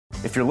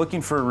If you're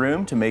looking for a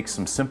room to make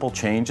some simple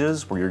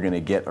changes where you're going to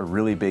get a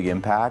really big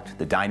impact,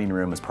 the dining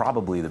room is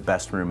probably the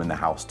best room in the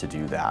house to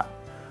do that.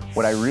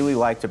 What I really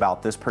liked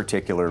about this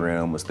particular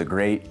room was the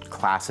great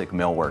classic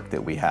millwork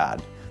that we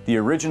had. The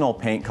original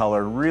paint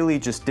color really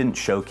just didn't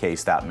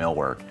showcase that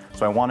millwork,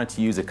 so I wanted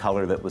to use a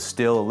color that was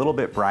still a little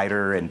bit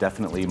brighter and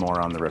definitely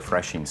more on the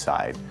refreshing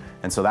side.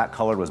 And so that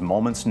color was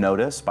Moment's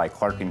Notice by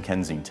Clark &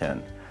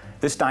 Kensington.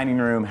 This dining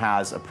room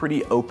has a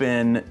pretty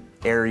open,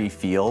 airy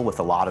feel with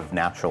a lot of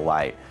natural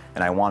light,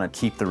 and I want to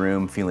keep the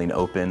room feeling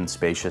open,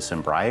 spacious,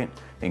 and bright,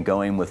 and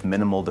going with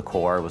minimal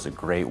decor was a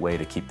great way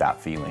to keep that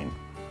feeling.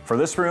 For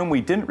this room,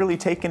 we didn't really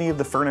take any of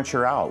the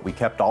furniture out. We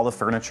kept all the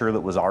furniture that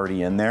was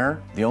already in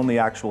there. The only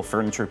actual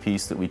furniture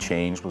piece that we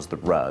changed was the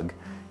rug.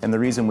 And the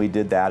reason we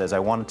did that is I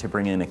wanted to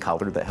bring in a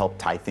color that helped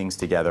tie things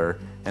together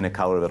and a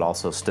color that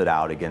also stood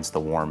out against the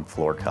warm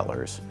floor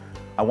colors.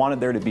 I wanted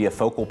there to be a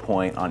focal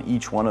point on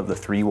each one of the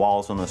 3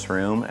 walls in this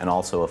room and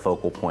also a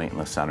focal point in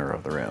the center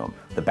of the room.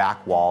 The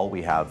back wall,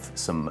 we have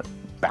some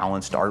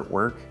balanced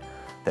artwork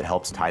that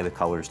helps tie the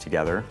colors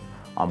together.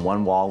 On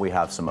one wall, we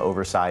have some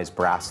oversized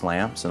brass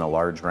lamps and a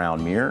large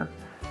round mirror.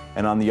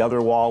 And on the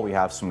other wall, we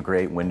have some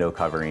great window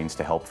coverings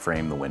to help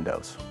frame the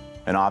windows.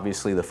 And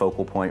obviously the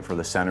focal point for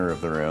the center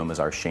of the room is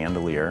our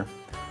chandelier.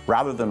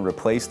 Rather than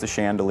replace the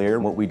chandelier,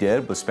 what we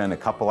did was spend a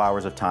couple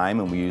hours of time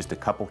and we used a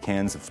couple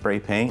cans of spray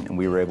paint and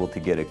we were able to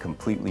get a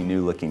completely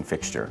new looking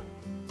fixture.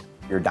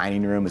 Your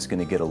dining room is going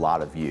to get a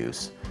lot of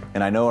use.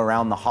 And I know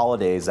around the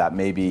holidays that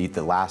may be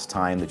the last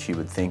time that you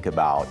would think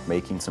about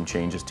making some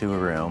changes to a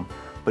room.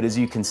 But as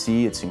you can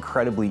see, it's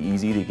incredibly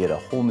easy to get a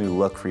whole new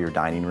look for your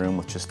dining room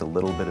with just a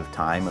little bit of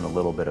time and a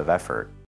little bit of effort.